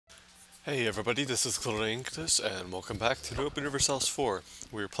Hey everybody, this is Clarinctus, and welcome back to the Open Universalis 4.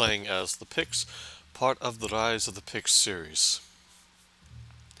 We're playing as the Picts, part of the Rise of the Picts series.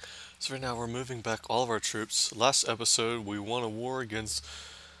 So right now we're moving back all of our troops. Last episode we won a war against,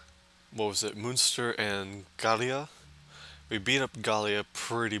 Munster and Gallia. We beat up Gallia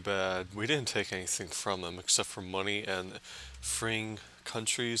pretty bad. We didn't take anything from them except for money and freeing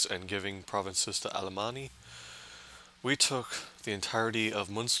countries and giving provinces to Alemanni. We took the entirety of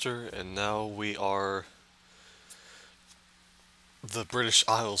Munster, and now we are the British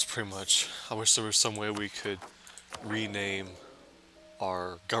Isles, pretty much. I wish there was some way we could rename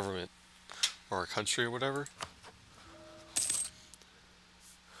our government or our country or whatever.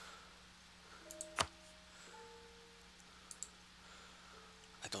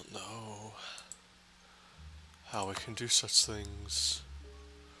 I don't know how we can do such things.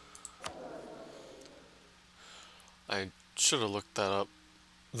 I should have looked that up.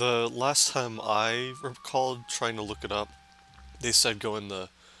 The last time I recalled trying to look it up, they said go in the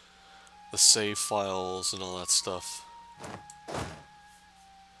save files and all that stuff.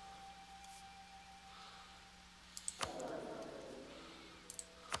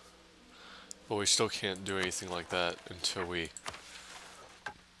 But we still can't do anything like that until we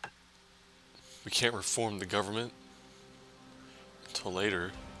can't reform the government until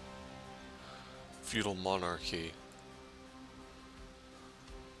later. Feudal monarchy.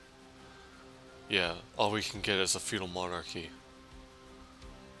 Yeah, all we can get is a feudal monarchy.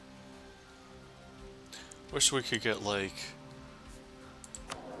 Wish we could get like...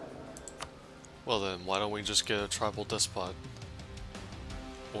 Well then, why don't we just get a tribal despot?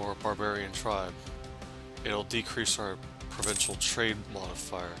 Or a barbarian tribe. It'll decrease our provincial trade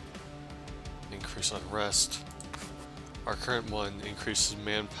modifier. Increase unrest. Our current one increases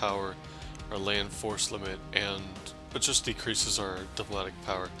manpower, our land force limit, but just decreases our diplomatic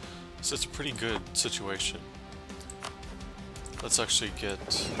power. So it's a pretty good situation. Let's actually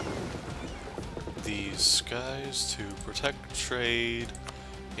get these guys to protect trade,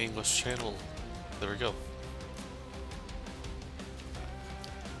 English Channel. There we go.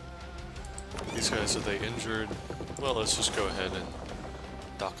 These guys, are they injured? Well, let's just go ahead and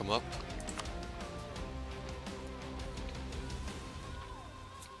dock them up.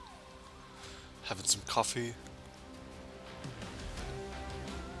 Having some coffee.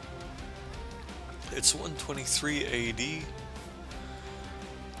 It's 123 AD,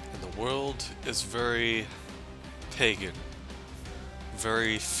 and the world is very pagan.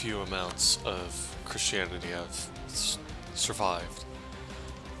 Very few amounts of Christianity have survived.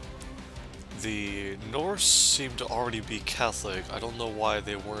 The Norse seem to already be Catholic. I don't know why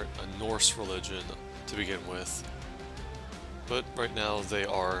they weren't a Norse religion to begin with, but right now they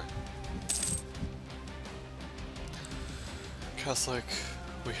are Catholic.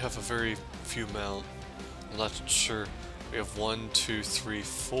 We have a very few amount. I'm not sure. We have 1, 2, 3,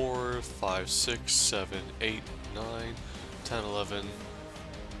 4, 5, 6, 7, 8, 9, 10, 11,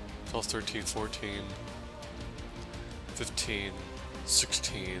 12, 13, 14, 15,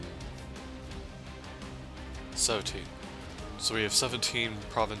 16, 17. So we have 17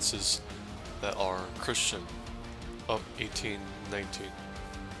 provinces that are Christian. Oh, 18, 19.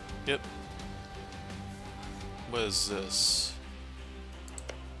 Yep. What is this?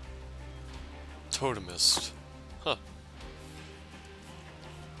 Totemist. Huh.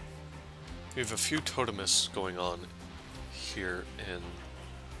 We have a few totemists going on here in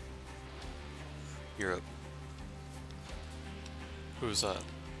Europe. Who is that?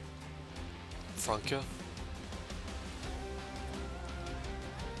 Francia?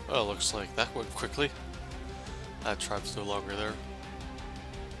 Oh, looks like that went quickly. That tribe's no longer there.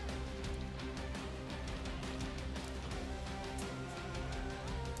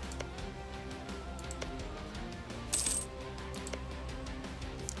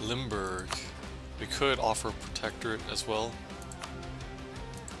 Limburg. We could offer protectorate as well.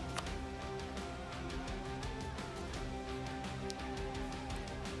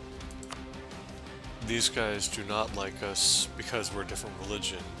 These guys do not like us because we're a different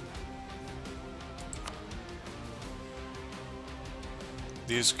religion.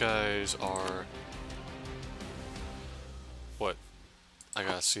 These guys are... What? I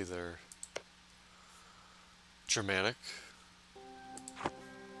gotta see their... Germanic.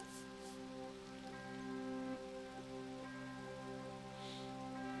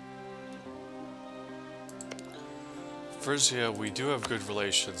 Frisia, we do have good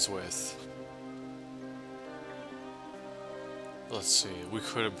relations with. Let's see, we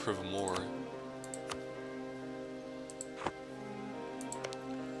could improve them more.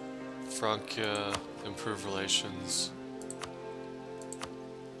 Francia, improve relations.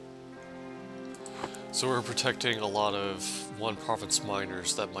 So we're protecting a lot of one province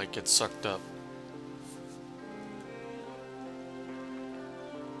miners that might get sucked up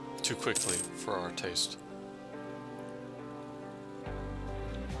too quickly for our taste.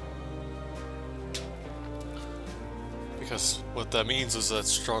 Because what that means is that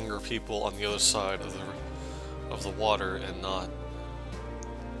stronger people on the other side of the water and not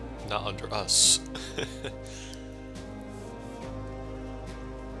under us.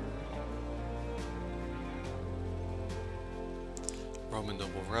 Roman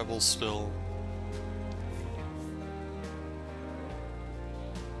noble rebels still.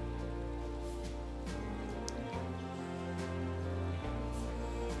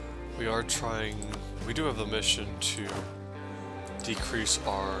 We do have the mission to decrease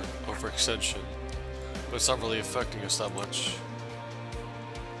our overextension, but it's not really affecting us that much.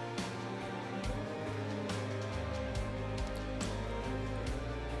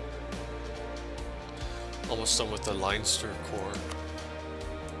 Almost done with the Leinster Corps.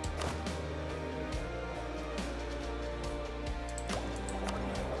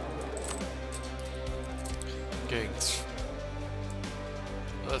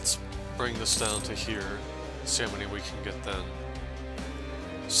 Let's bring this down to here. See how many we can get then.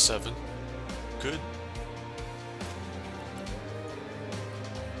 7. Good.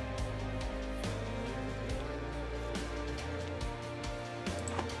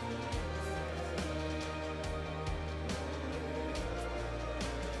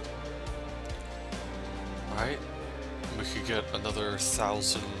 Alright. We could get another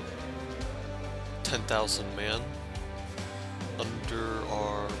 10,000 man under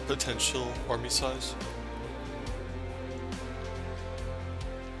our potential army size.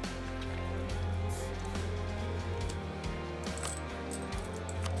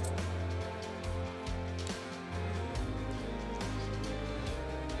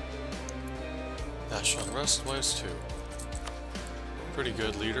 National unrest -2. Pretty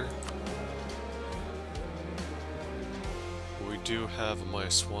good leader. We do have a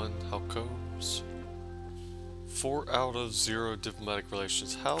 -1. How goes? 4 out of 0 diplomatic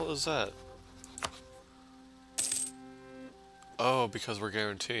relations. How is that? Oh, because we're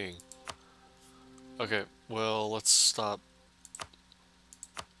guaranteeing. Okay, well, let's stop.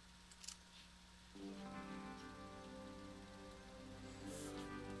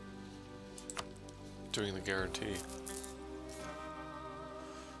 Doing the guarantee.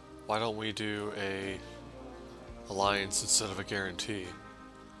 Why don't we do a alliance instead of a guarantee?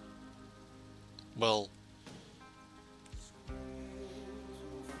 Well,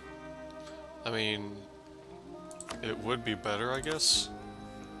 I mean, it would be better, I guess.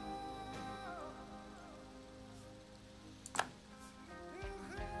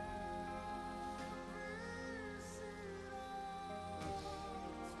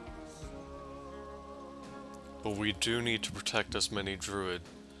 But we do need to protect as many druid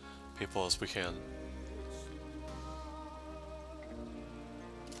people as we can.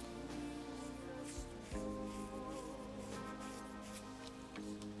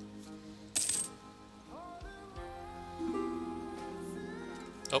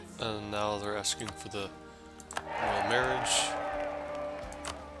 Oh, and now they're asking for the royal marriage.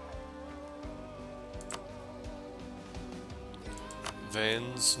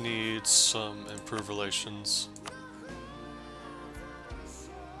 Vans need some improved relations.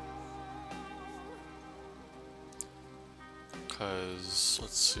 Because,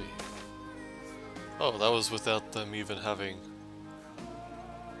 let's see. Oh, that was without them even having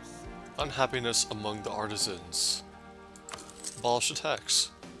unhappiness among the artisans. Abolish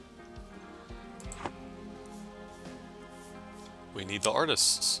attacks. We need the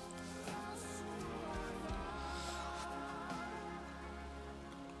artists.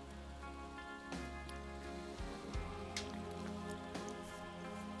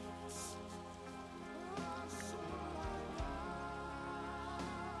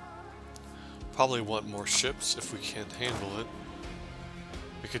 Probably want more ships if we can't handle it.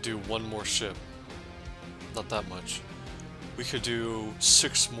 We could do 1 more ship. Not that much. We could do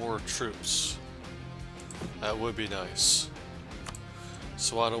 6 more troops. That would be nice.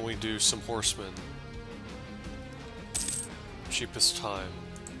 So why don't we do some horsemen? Cheapest time.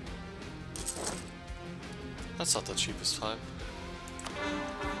 That's not the cheapest time.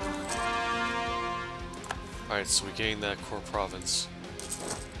 Alright, so we gained that core province.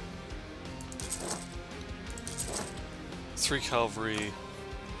 3 cavalry,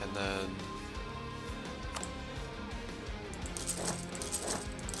 and then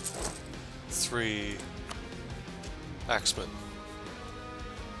 3 axemen.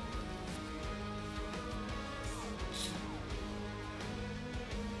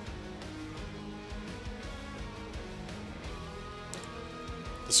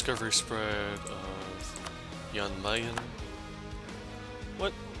 Discovery spread of Yan Mayan.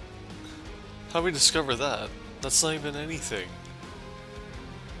 What? How do we discover that? That's not even anything.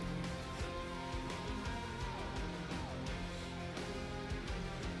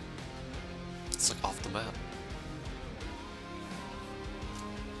 It's like off the map.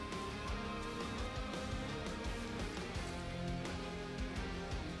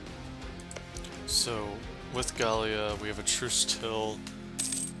 So, with Gallia, we have a truce till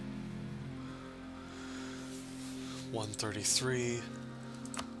 133.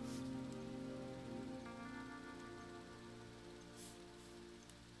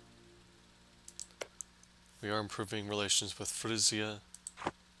 We are improving relations with Frisia.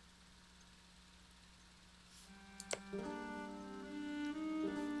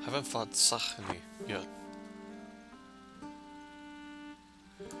 Haven't fought Sakhni yet.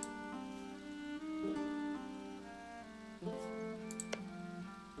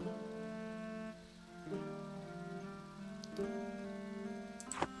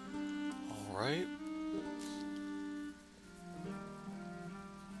 Alright.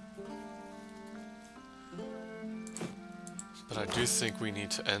 But I do think we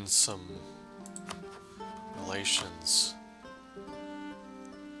need to end some relations.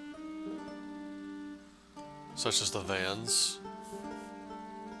 Such as the Vans.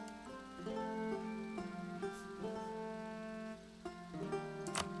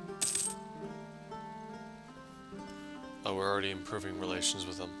 Oh, we're already improving relations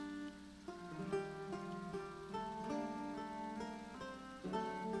with them.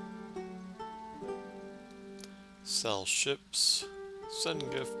 Sell ships,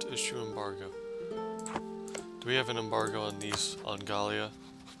 send gift, issue embargo. Do we have an embargo on these, on Gallia?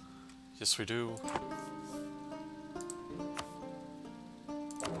 Yes, we do.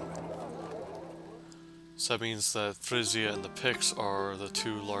 So that means that Frisia and the Picts are the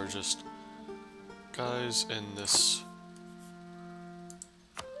two largest guys in this.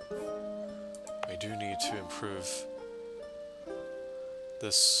 We do need to improve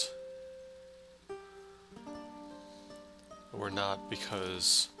this. But we're not,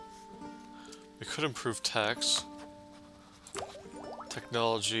 because we could improve tax.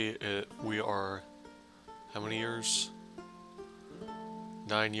 Technology, we are how many years?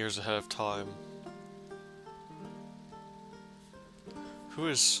 9 years ahead of time. Who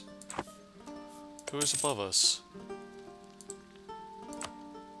is above us?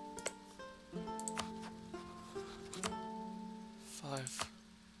 Five.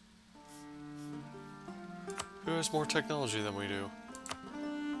 Who has more technology than we do?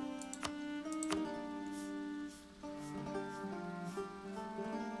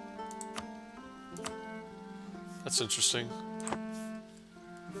 That's interesting.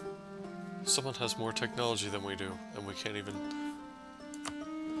 Someone has more technology than we do, and we can't even...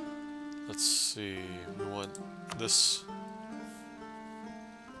 Let's see, we want this...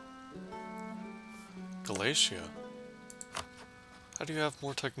 Galatia? How do you have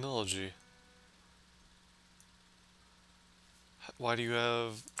more technology? Why do you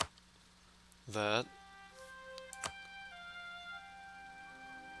have that?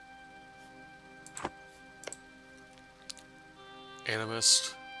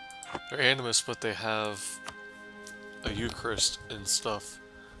 Animist. They're animist, but they have a Eucharist and stuff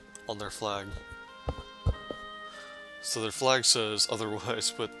on their flag. So their flag says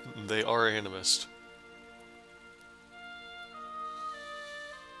otherwise, but they are animist.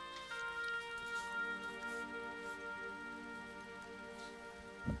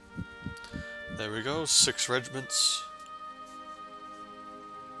 There we go, 6 regiments.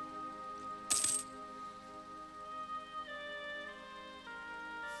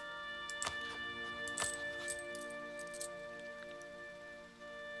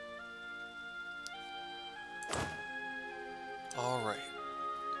 All right.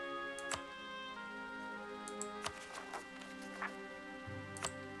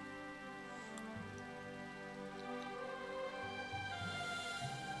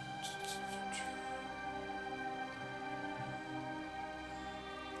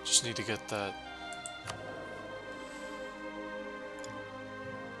 Just need to get that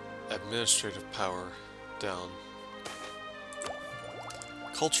administrative power down.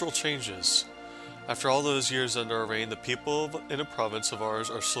 Cultural changes. After all those years under our reign, the people in a province of ours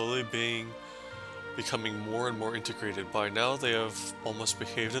are slowly becoming more and more integrated. By now, they have almost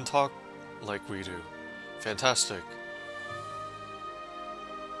behaved and talked like we do. Fantastic.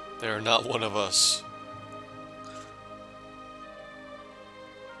 They are not one of us.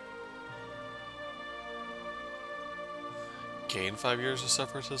 Gain 5 years of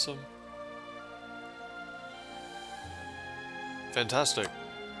separatism? Fantastic.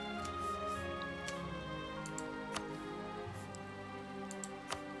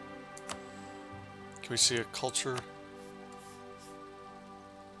 we see a culture?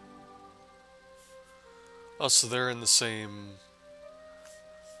 Oh, so they're in the same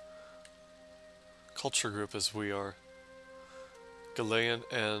culture group as we are. Galilean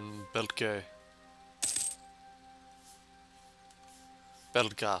and Belge.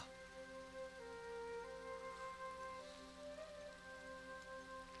 Belga.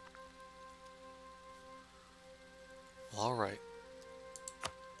 All right.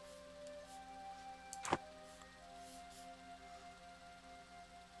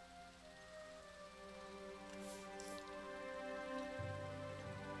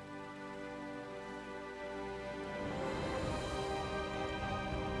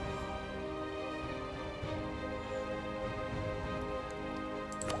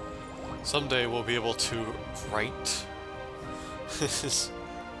 Someday we'll be able to write.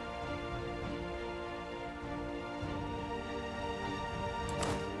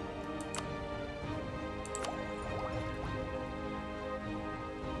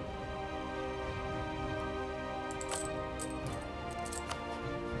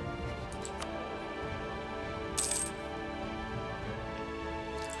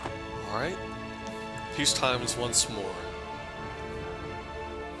 Alright. Peace times once more.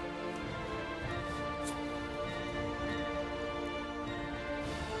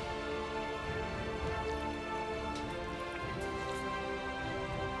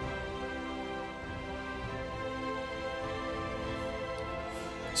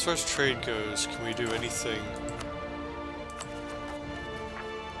 As far as trade goes, can we do anything?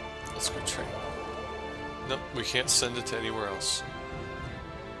 Let's go trade. Nope, we can't send it to anywhere else.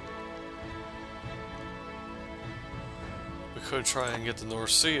 We could try and get the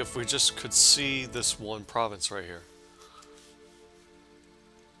North Sea if we just could see this one province right here.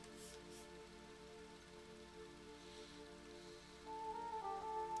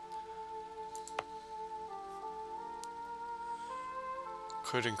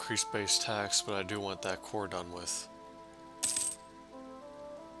 Could increase base tax, but I do want that core done with.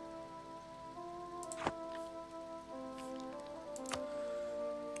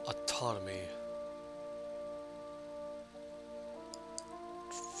 Autonomy.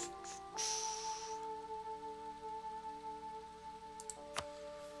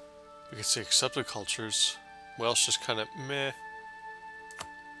 We can see accepted cultures. Well, it's just kind of meh.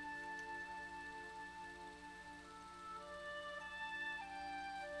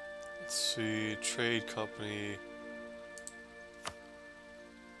 Let's see, trade company.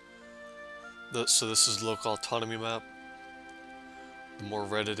 So this is local autonomy map. The more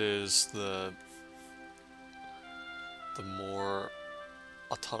red it is, the more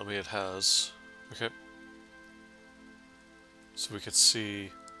autonomy it has. Okay. So we could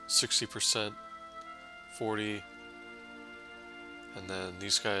see 60%, 40, and then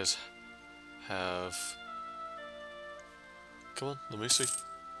these guys have. Come on, let me see.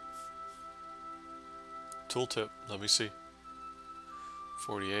 Tooltip, let me see.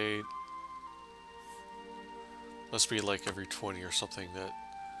 48. Must be like every 20 or something that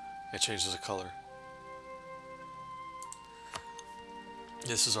it changes the color.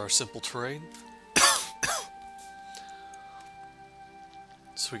 This is our simple terrain.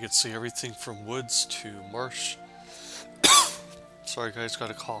 So we can see everything from woods to marsh. Sorry guys, got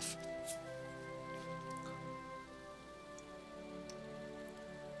a cough.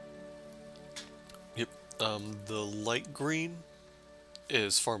 Yep, the light green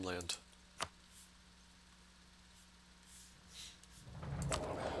is farmland.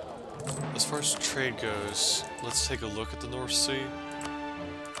 As far as trade goes, let's take a look at the North Sea.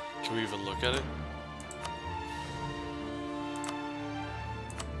 Can we even look at it?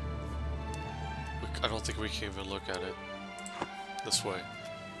 I don't think we can even look at it this way.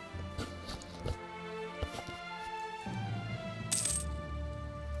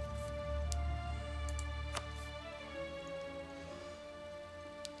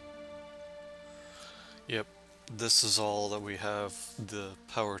 Yep, this is all that we have the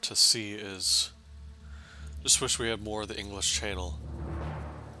power to see is. Just wish we had more of the English Channel.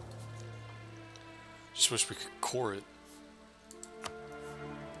 Just wish we could core it.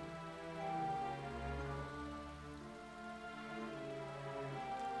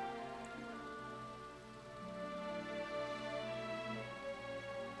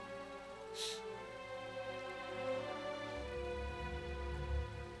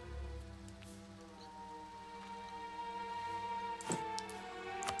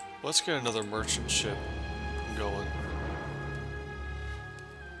 Let's get another merchant ship going.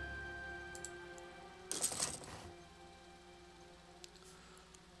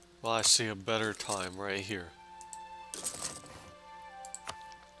 Well, I see a better time right here.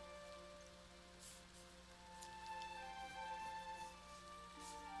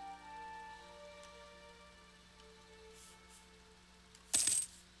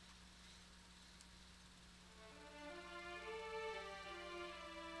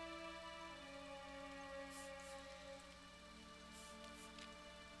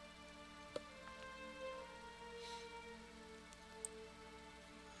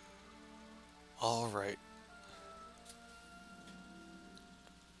 All right.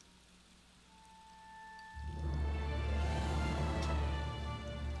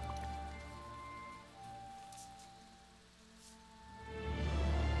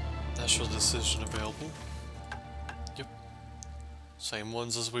 National decision available. Yep. Same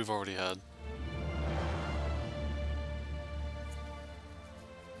ones as we've already had.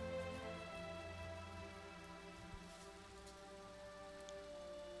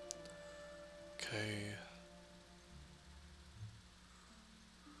 Okay.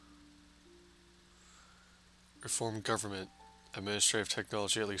 Reform government. Administrative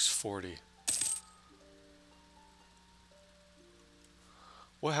technology at least 40.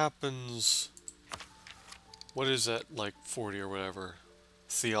 What happens... What is that, like, 40 or whatever?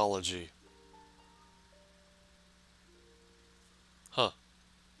 Theology. Huh.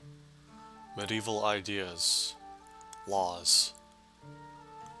 Medieval ideas. Laws.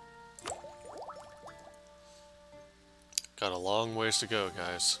 Got a long ways to go,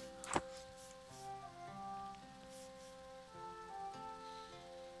 guys.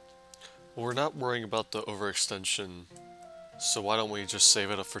 Well, we're not worrying about the overextension, so why don't we just save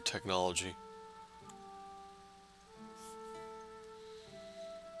it up for technology?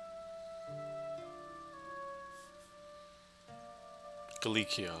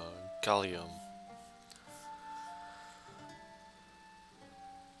 Galicia, Gallium.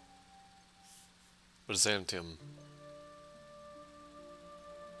 Byzantium.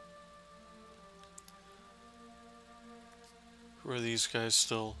 Who are these guys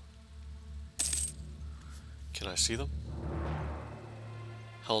still? Can I see them?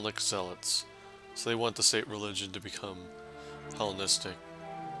 Hellenic Zealots. So they want the state religion to become Hellenistic.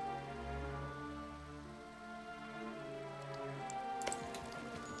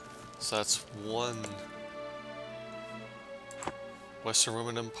 So that's one. Western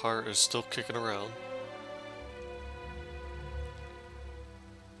Roman Empire is still kicking around.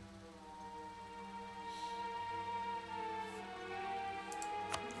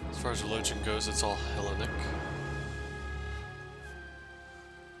 As far as religion goes, it's all Hellenic.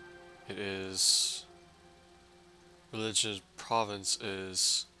 It is... Religious province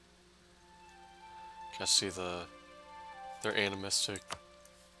is... Can I see the... They're animistic.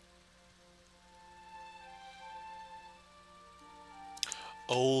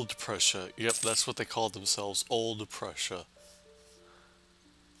 Old Prussia. Yep, that's what they called themselves. Old Prussia.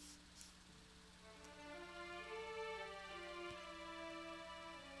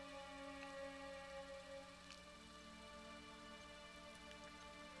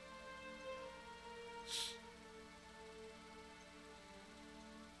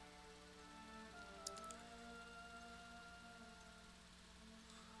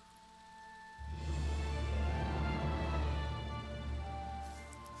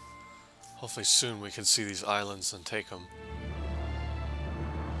 Hopefully soon we can see these islands and take them.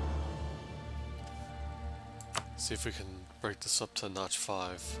 See if we can break this up to notch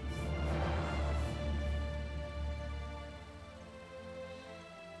 5.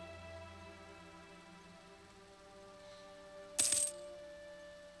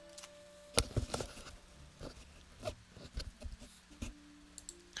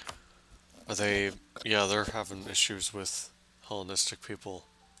 Are they... Yeah, they're having issues with Hellenistic people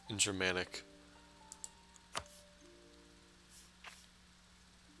in Germanic.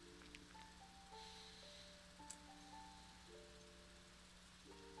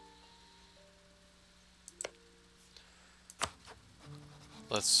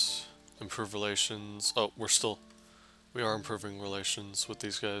 Let's improve relations. Oh, we are improving relations with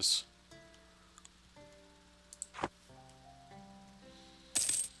these guys.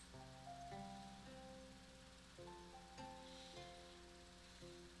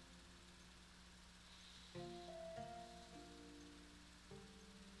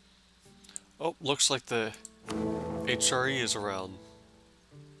 Oh, looks like the HRE is around.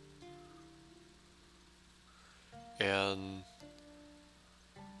 And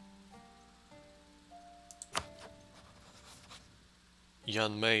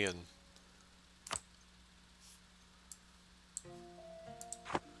Jan Mayen.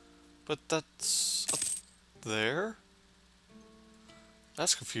 But that's up there?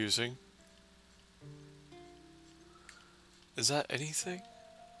 That's confusing. Is that anything?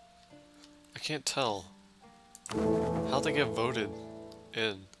 I can't tell. How'd they get voted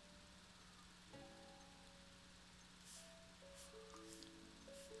in?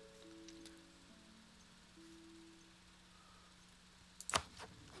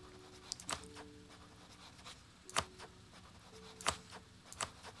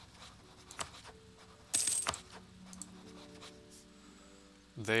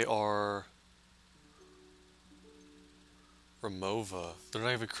 They are Remova. They're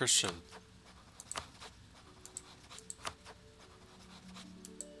not even Christian.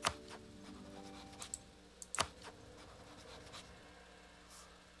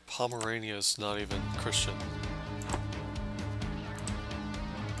 Pomerania is not even Christian.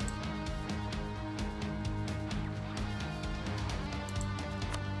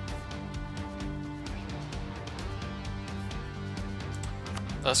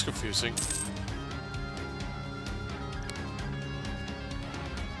 That's confusing.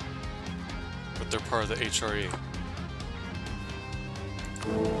 But they're part of the HRE.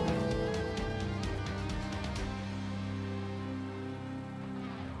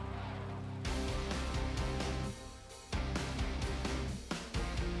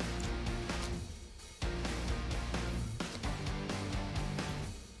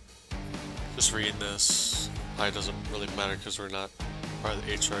 Just reading this. It doesn't really matter because we're not part of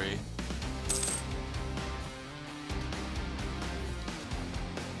the HRE.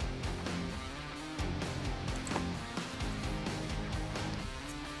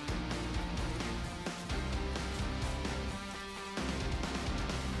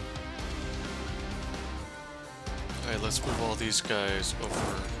 Alright, let's move all these guys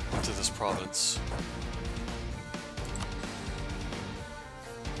over into this province.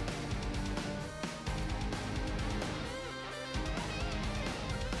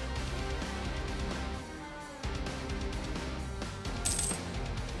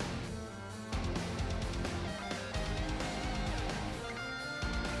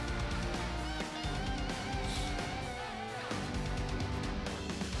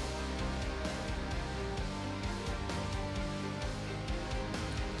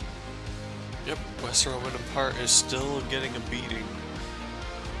 Yep, Western Roman Empire is still getting a beating.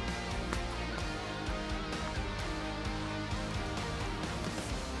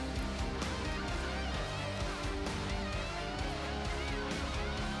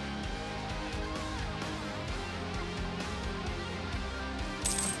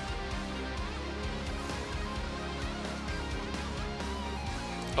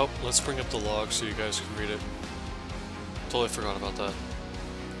 Oh, let's bring up the log so you guys can read it. Totally forgot about that.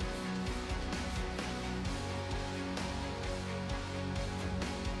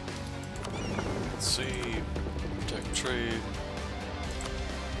 Let's see, protect trade.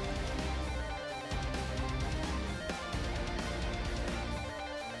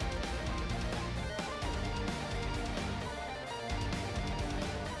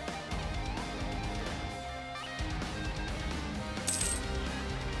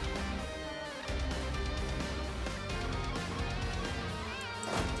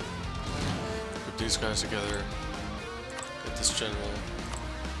 Put these guys together. Get this general.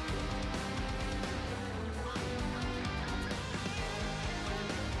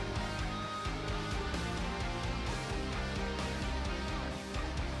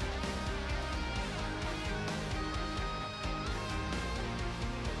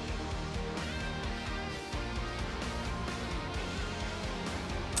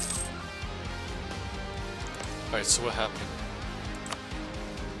 Alright, so what happened?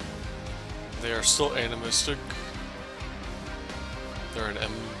 They are still animistic. They're an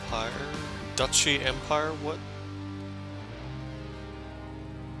empire? Duchy Empire? What?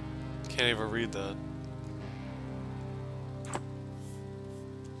 Can't even read that.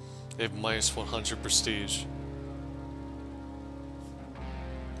 They have minus 100 prestige.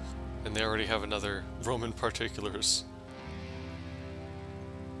 And they already have another Roman particulars.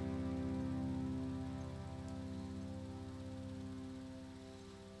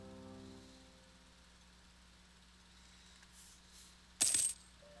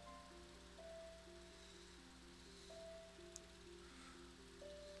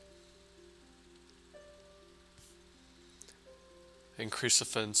 Increased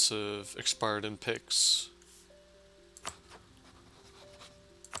offensive expired in Picts.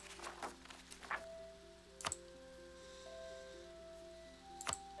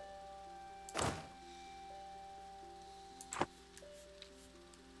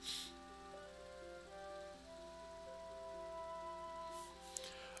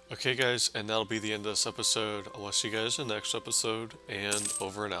 Okay guys, and that'll be the end of this episode. I'll see you guys in the next episode, and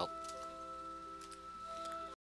over and out.